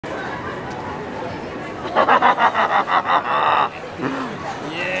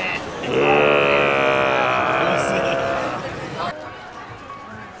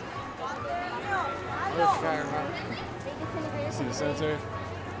See the cemetery?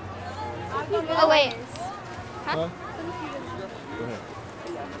 Oh wait. Huh? Go ahead.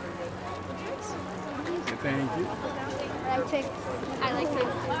 Thank you. I like to.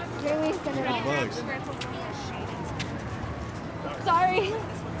 Jeremy's gonna Bugs. Sorry. You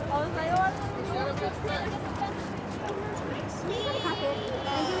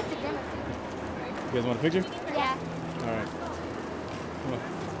guys want a picture? Yeah. All right. Come on.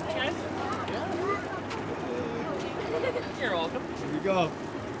 You're welcome. Here we go.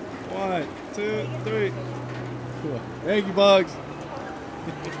 1, 2, 3. Cool. Thank you, Bugs.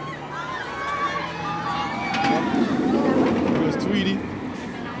 Here's Tweety. Ooh,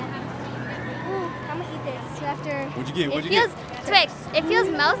 I'm gonna eat this after. What'd you get? What'd you get? Twix. It feels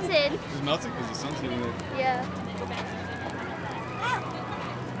melted. It's melted because the sun's hitting it. Yeah.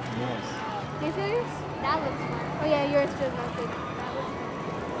 Nice. Do you feel yours? That looks fun. Oh yeah, yours feels melted.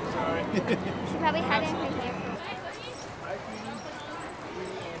 Sorry. She probably had it in her hair.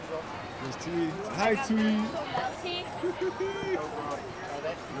 There's Tweety. Hi, Tweety.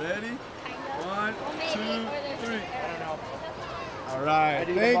 Ready? 1, 2, 3. All right.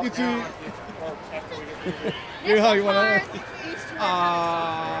 Thank you, Tweety. Here, how you want to?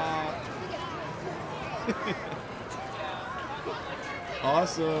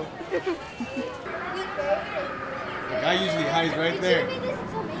 Awesome. The guy usually hides right there.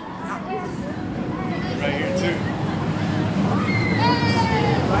 Right here, too.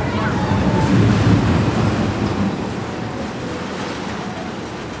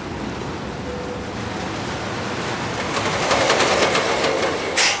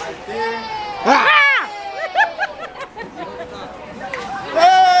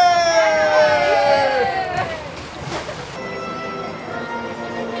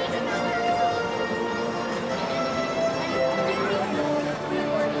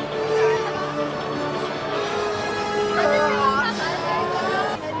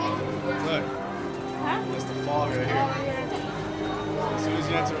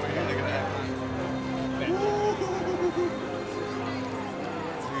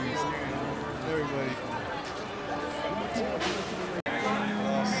 Everybody.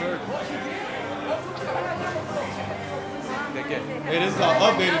 Circus. Hey, this is all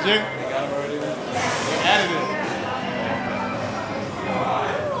updated, Jake. They added it.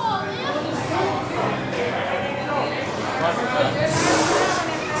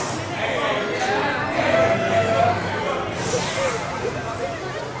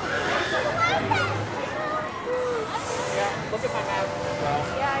 Look at my map.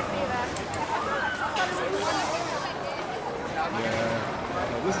 Yeah, I see that.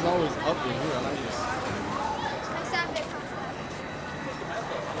 Yeah. This is always up in here. I like this.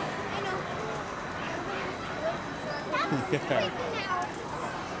 Yeah.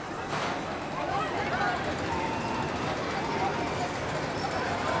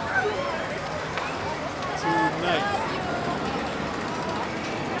 Tonight.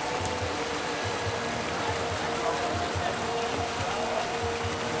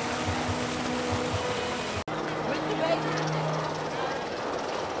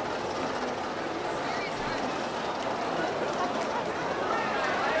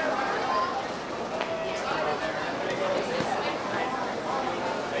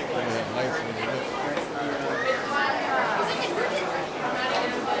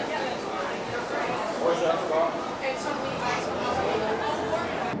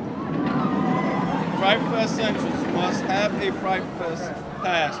 Fright Fest entrance must have a Fright Fest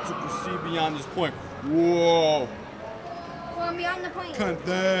pass to proceed beyond this point. Whoa! Well, beyond the point.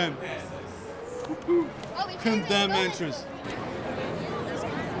 Condemn. Condemn entrance.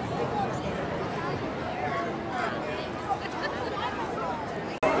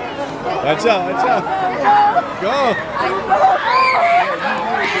 Watch out, watch out. Go.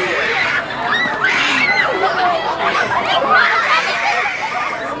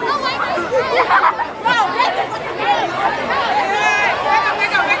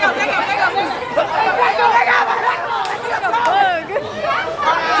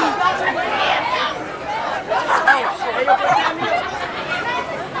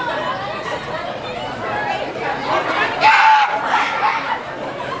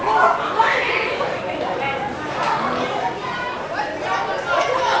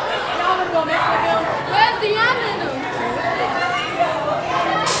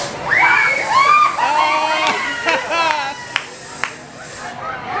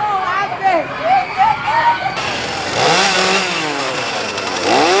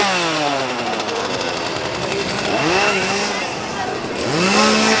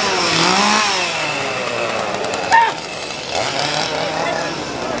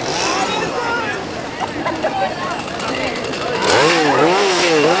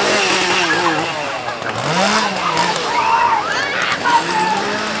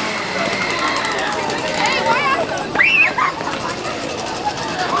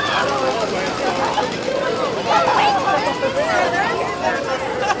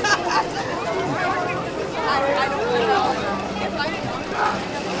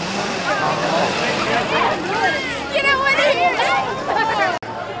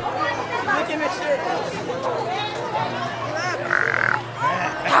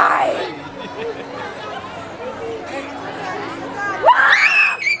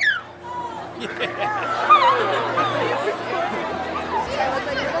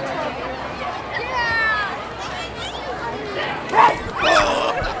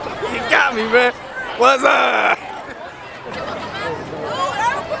 got me, man. What's up?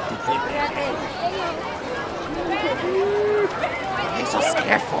 I'm so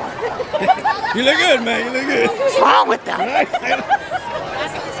scared for it. You look good, man. You look good. What's wrong with that?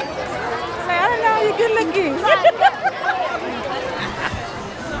 I don't know, you're good looking.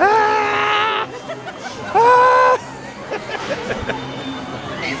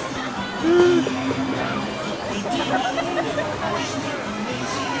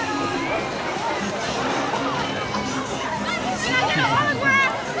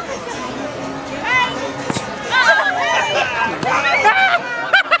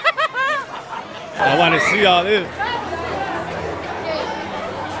 I want to see all this.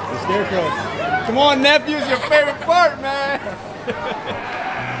 The Scarecrows. Come on, nephew, it's your favorite part, man.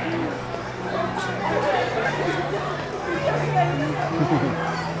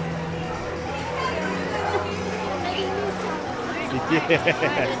 Yeah.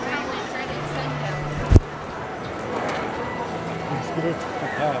 It's good.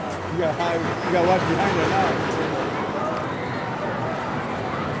 You got to watch behind it now.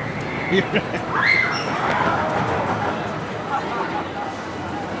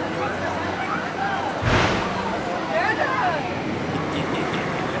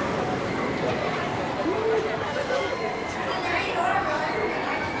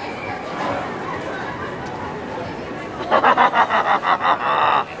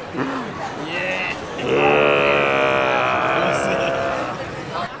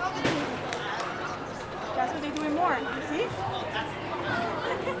 That's what they're doing more, you see?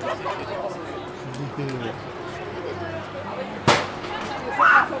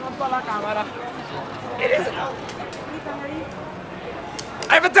 It is.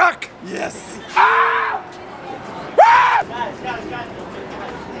 I have a duck. Yes. Ah!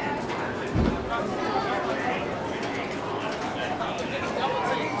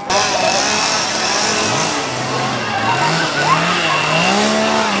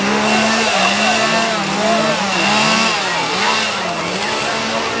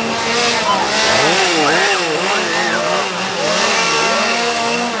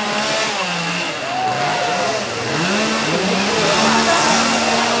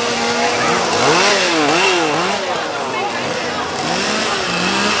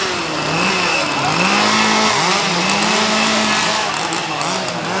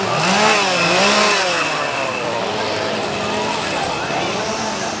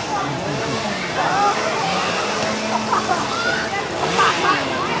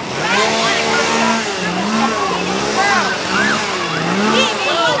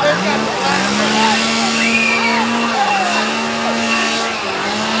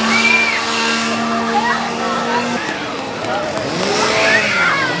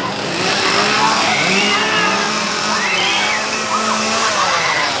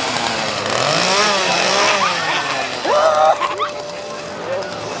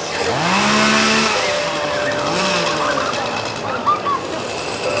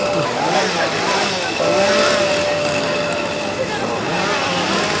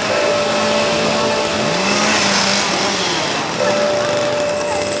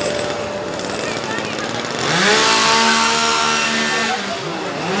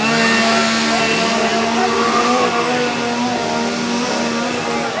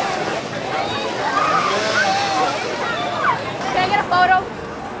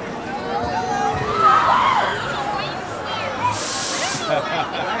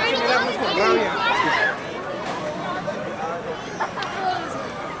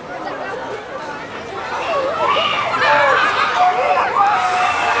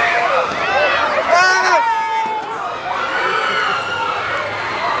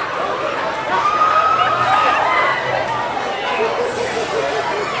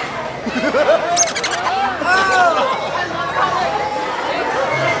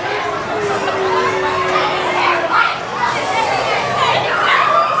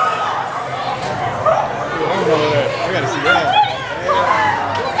 I gotta see that.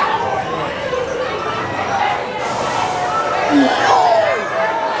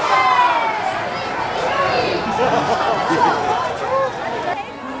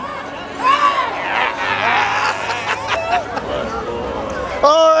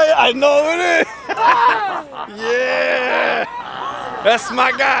 Oh, I know it is. Yeah, that's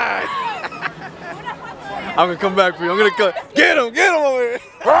my guy. I'm gonna come back for you. I'm gonna go get him over here.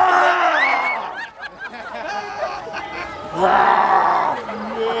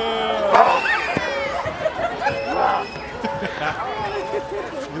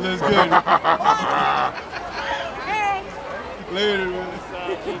 He looks good. Later, man.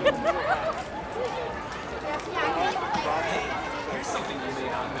 Here's something you may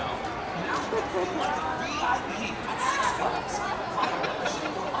not know.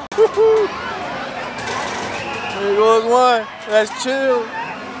 Woo-hoo. There goes one. That's chill.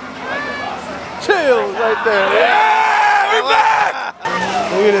 Chill right there. Yeah, we're back.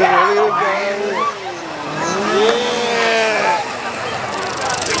 Look at this guy. Look at this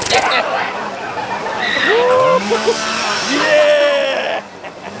guy. Yeah.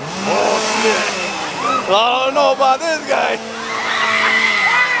 Oh shit. I don't know about this guy.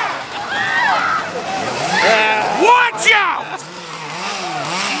 Watch out!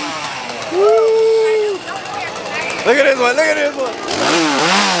 Woo. Look at this one. Look at this one.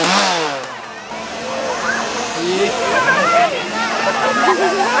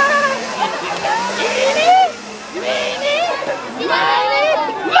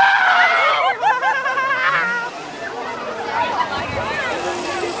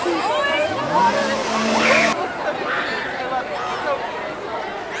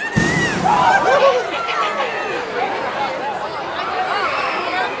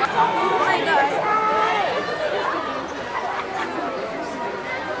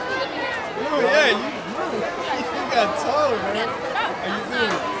 Oh yeah, you got taller, man. How you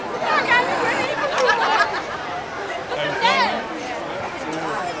doing?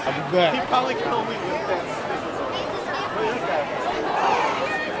 I'll be back. He probably killed me with that.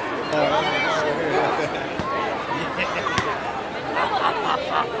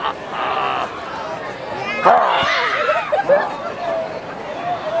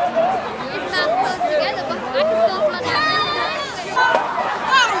 It's not close together, but I can still run out.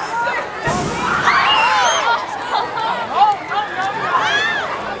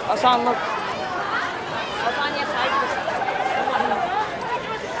 Hassan, look. Hassan, yes,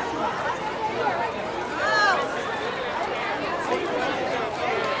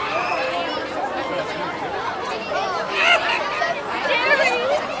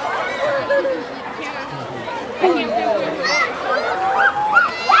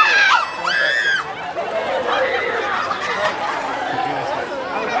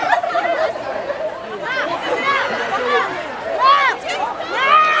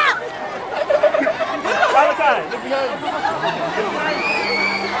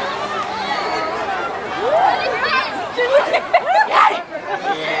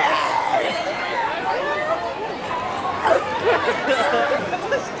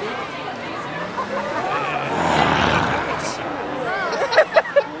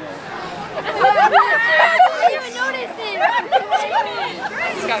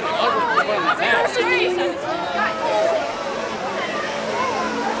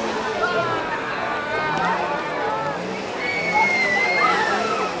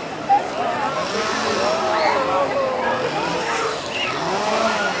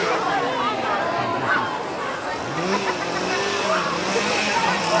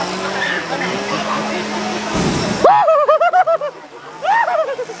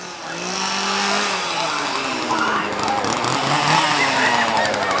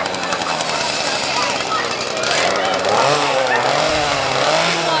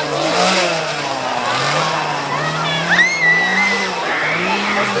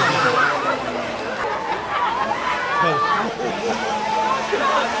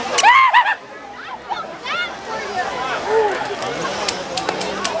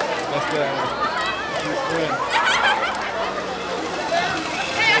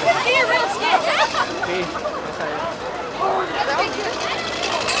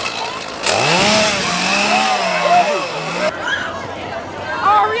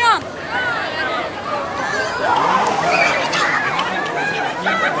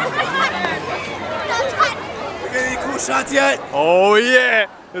 Shots yet? Oh yeah,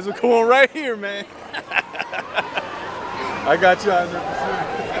 there's a cool one right here, man. I got you on there.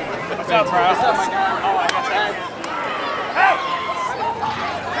 What's up, bro? What's up, my guy? Oh, I got that. Hey!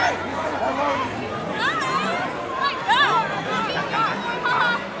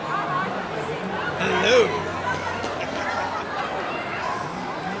 Hello.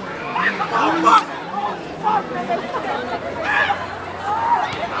 Oh, fuck!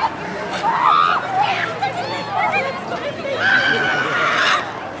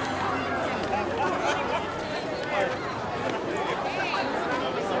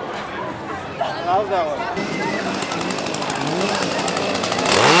 How's that one?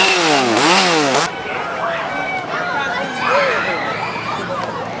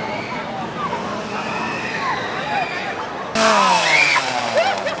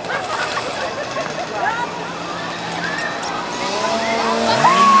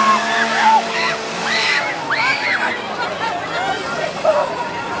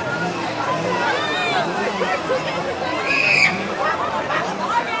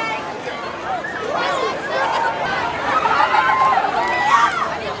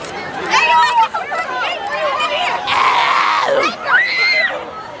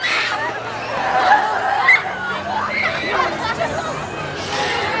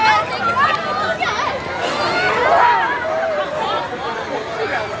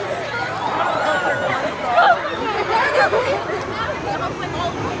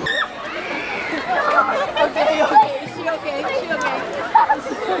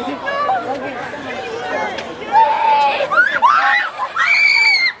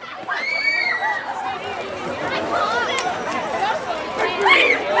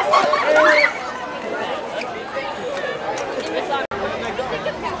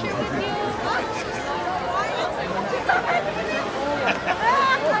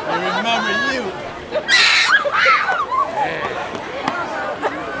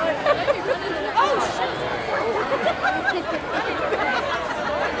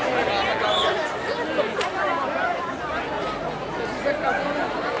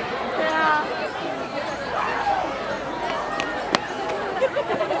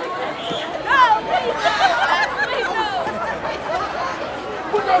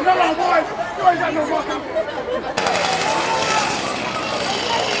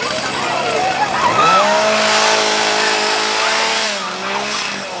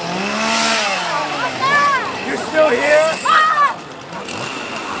 You still here?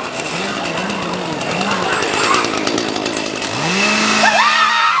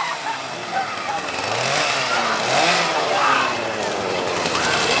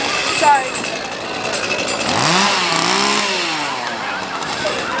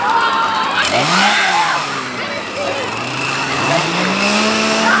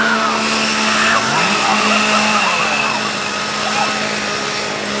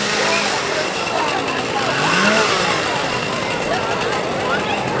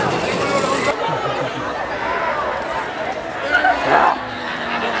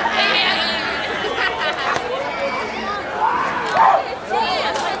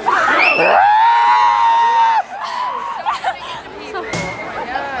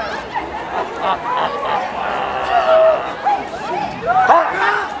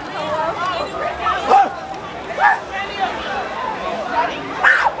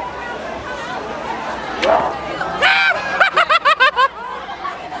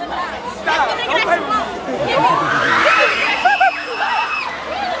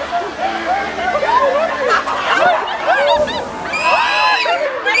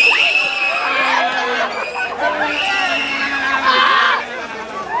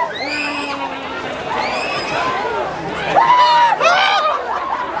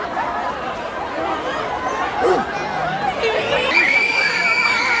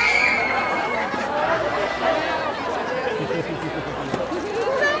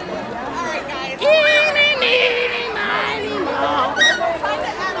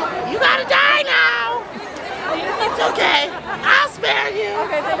 Okay, I'll spare you.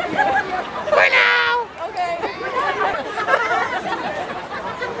 Okay, thank you. For now. Okay.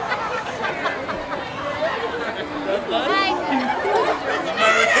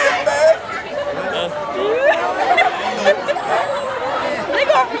 They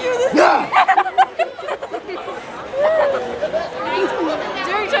go for you this time.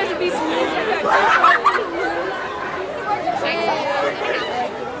 Jerry tries to be sweet.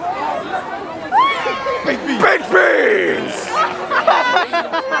 Baked beans!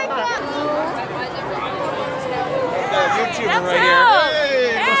 YouTuber right here.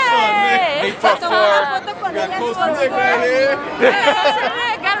 Hey, what's up, man? 8 4. Got close to Nick right here.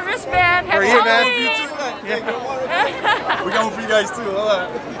 Got a wristband. Right here, man. We got one for you guys too. Hold on.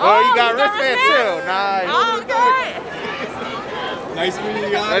 Oh, you got wristband too. Nice. Okay. Nice meeting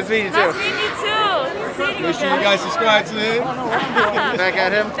you guys. Nice meeting you Nice too. meeting you too. Make sure you guys subscribe to him. Back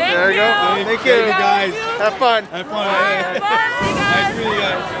at him. Thank There you go. you. Thank you you. guys. Have fun. Have fun. Have fun. See you Nice guys. meeting you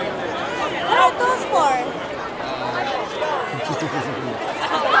guys. What are those for?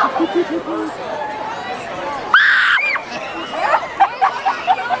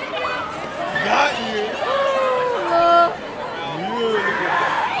 Got you.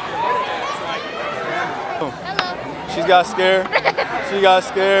 She got scared. She got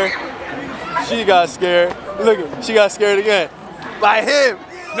scared. She got scared. Look at, she got scared again. By him.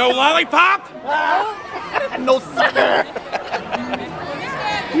 No lollipop? No sucker.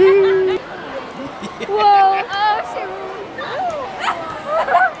 Whoa. Oh, shit.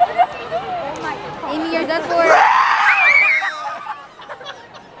 Amy, you're done for.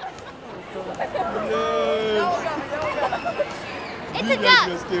 It's a duck.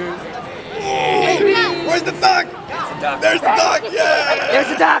 Where's the duck? There's the duck. Yeah. There's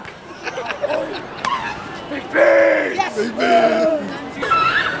a duck. Big beans. Yes. Big beans.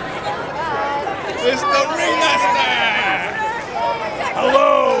 It's the ringmaster.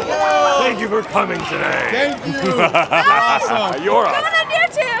 Hello. Thank you for coming today. Thank you. Awesome. You're up. Coming on there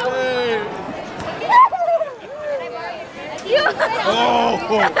too. Oh,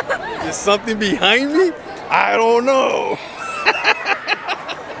 there's something behind me? I don't know.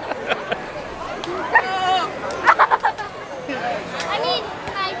 I mean,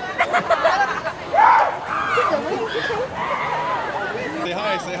 Say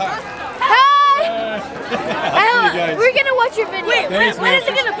hi. Say hi. Hi! We're gonna watch your video. Wait, Thanks, when man. is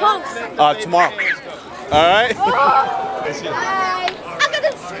it gonna post? Tomorrow. All right. Bye. I got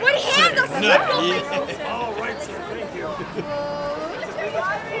the sweaty hands. I'm All right, sir. Thank you.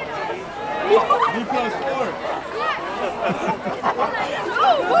 B+4.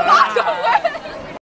 Oh, we're not going.